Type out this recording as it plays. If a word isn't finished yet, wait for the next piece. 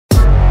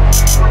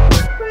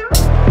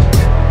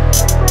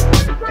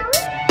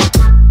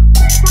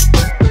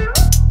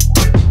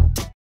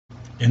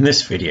In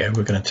this video,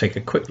 we're going to take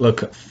a quick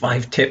look at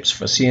 5 tips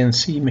for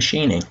CNC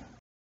machining.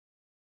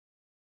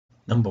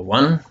 Number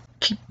 1,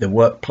 keep the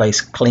workplace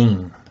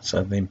clean.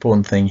 So the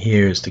important thing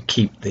here is to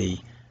keep the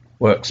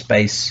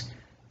workspace,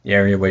 the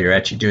area where you're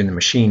actually doing the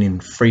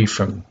machining, free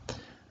from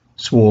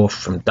swarf,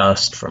 from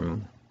dust,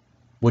 from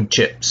wood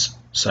chips,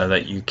 so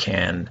that you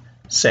can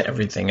set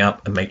everything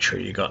up and make sure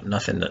you got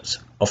nothing that's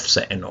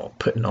offsetting or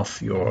putting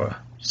off your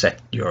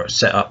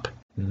setup.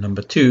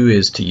 Number 2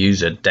 is to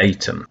use a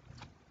datum.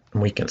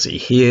 And we can see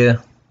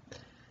here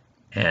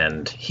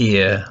and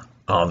here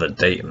are the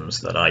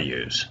datums that I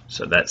use.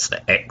 So that's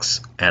the X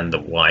and the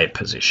Y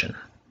position.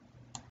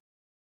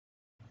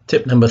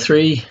 Tip number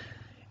 3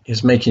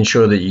 is making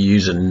sure that you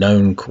use a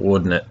known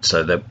coordinate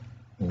so that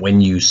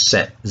when you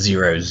set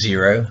 0,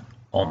 0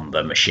 on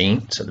the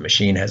machine, so the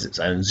machine has its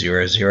own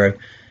 0, 0,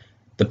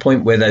 the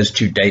point where those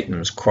two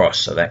datums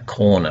cross, so that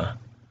corner,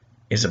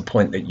 is a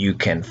point that you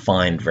can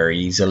find very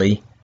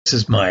easily. This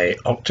is my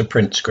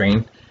Octoprint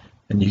screen.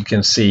 And you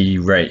can see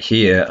right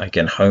here, I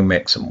can home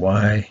X and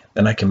Y.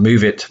 Then I can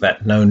move it to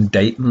that known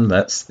datum.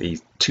 That's the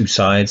two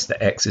sides.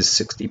 The X is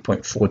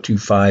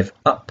 60.425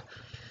 up,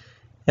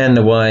 and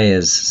the Y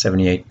is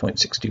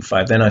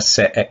 78.625. Then I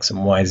set X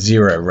and Y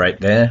 0 right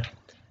there.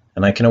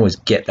 And I can always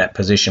get that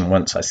position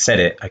once I set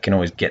it. I can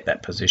always get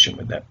that position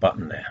with that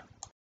button there.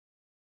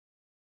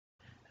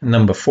 And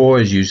number 4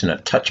 is using a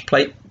touch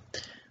plate.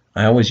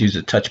 I always use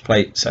a touch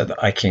plate so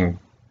that I can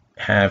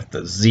have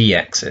the Z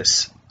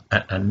axis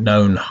at a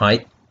known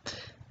height,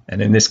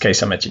 and in this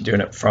case I'm actually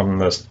doing it from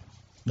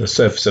the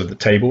surface of the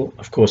table.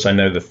 Of course I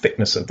know the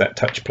thickness of that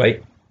touch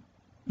plate.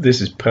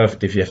 This is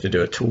perfect if you have to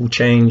do a tool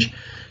change.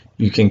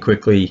 You can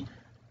quickly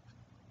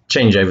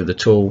change over the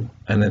tool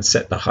and then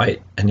set the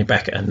height, and you're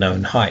back at a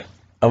known height.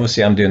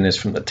 Obviously I'm doing this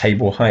from the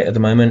table height at the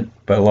moment,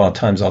 but a lot of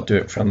times I'll do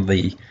it from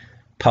the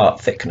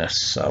part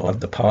thickness. So I'll have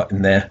the part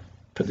in there,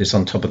 put this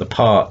on top of the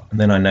part, and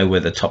then I know where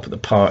the top of the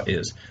part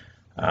is.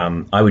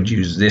 I would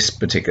use this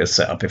particular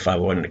setup if I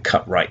wanted to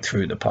cut right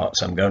through the part,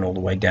 so I'm going all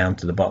the way down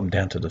to the bottom,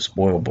 down to the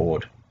spoil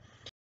board.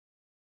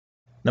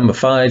 Number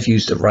 5,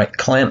 use the right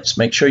clamps.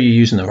 Make sure you're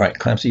using the right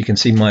clamps. So you can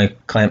see my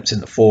clamps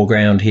in the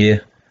foreground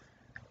here,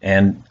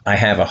 and I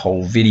have a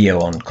whole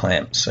video on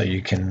clamps, so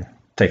you can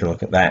take a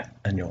look at that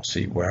and you'll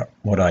see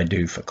what I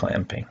do for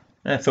clamping.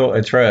 I thought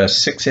I'd throw a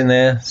 6 in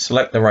there.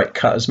 Select the right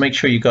cutters. Make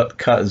sure you got the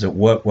cutters that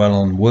work well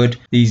on wood.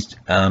 These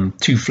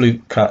 2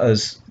 flute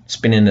cutters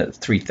spinning at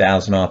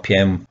 3000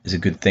 RPM is a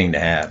good thing to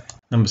have.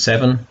 Number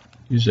 7,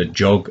 use a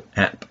jog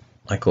app.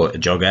 I call it a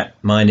jog app.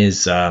 Mine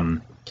is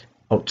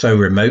Auto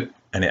Remote,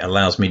 and it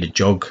allows me to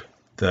jog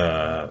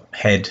the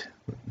head,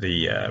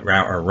 the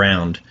router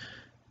around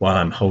while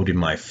I'm holding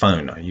my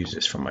phone. I use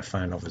this from my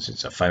phone. Obviously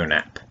it's a phone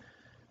app,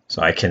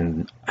 so I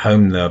can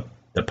home the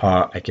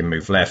part. I can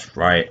move left,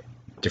 right,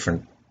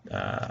 different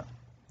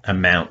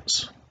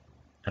amounts,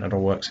 and it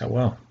all works out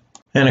well.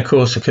 And of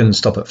course I couldn't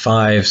stop at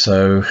 5,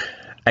 so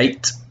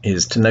 8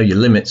 is to know your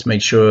limits.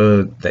 Make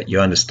sure that you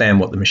understand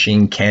what the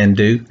machine can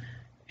do,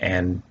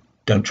 and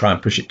don't try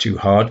and push it too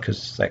hard,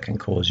 because that can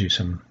cause you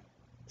some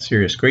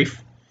serious grief.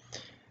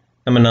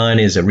 Number 9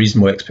 is a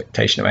reasonable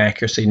expectation of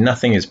accuracy.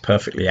 Nothing is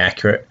perfectly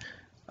accurate.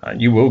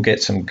 You will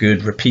get some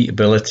good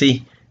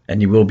repeatability, and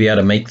you will be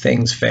able to make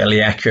things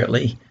fairly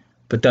accurately,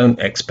 but don't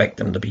expect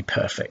them to be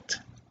perfect.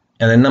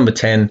 And then number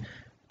 10,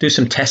 do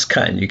some test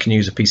cutting. You can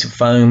use a piece of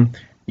foam,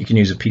 you can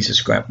use a piece of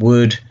scrap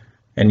wood,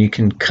 and you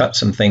can cut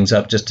some things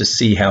up just to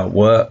see how it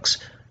works.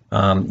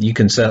 You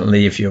can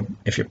certainly, if you're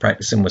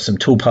practicing with some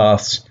tool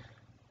paths,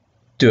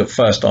 do it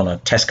first on a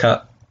test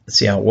cut and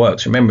see how it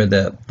works. Remember,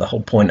 the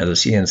whole point of the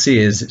CNC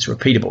is it's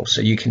repeatable, so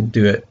you can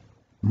do it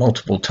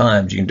multiple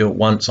times. You can do it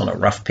once on a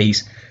rough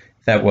piece.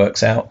 If that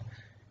works out,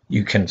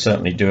 you can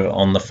certainly do it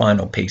on the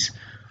final piece.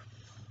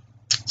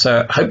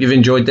 So I hope you've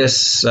enjoyed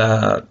this.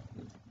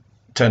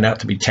 Turned out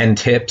to be 10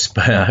 tips,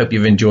 but I hope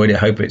you've enjoyed it. I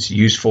hope it's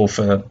useful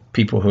for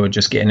people who are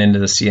just getting into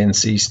the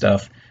CNC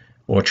stuff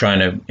or trying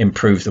to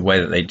improve the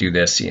way that they do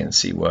their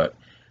CNC work.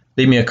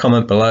 Leave me a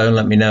comment below and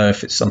let me know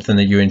if it's something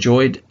that you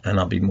enjoyed, and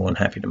I'll be more than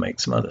happy to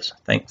make some others.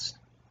 Thanks.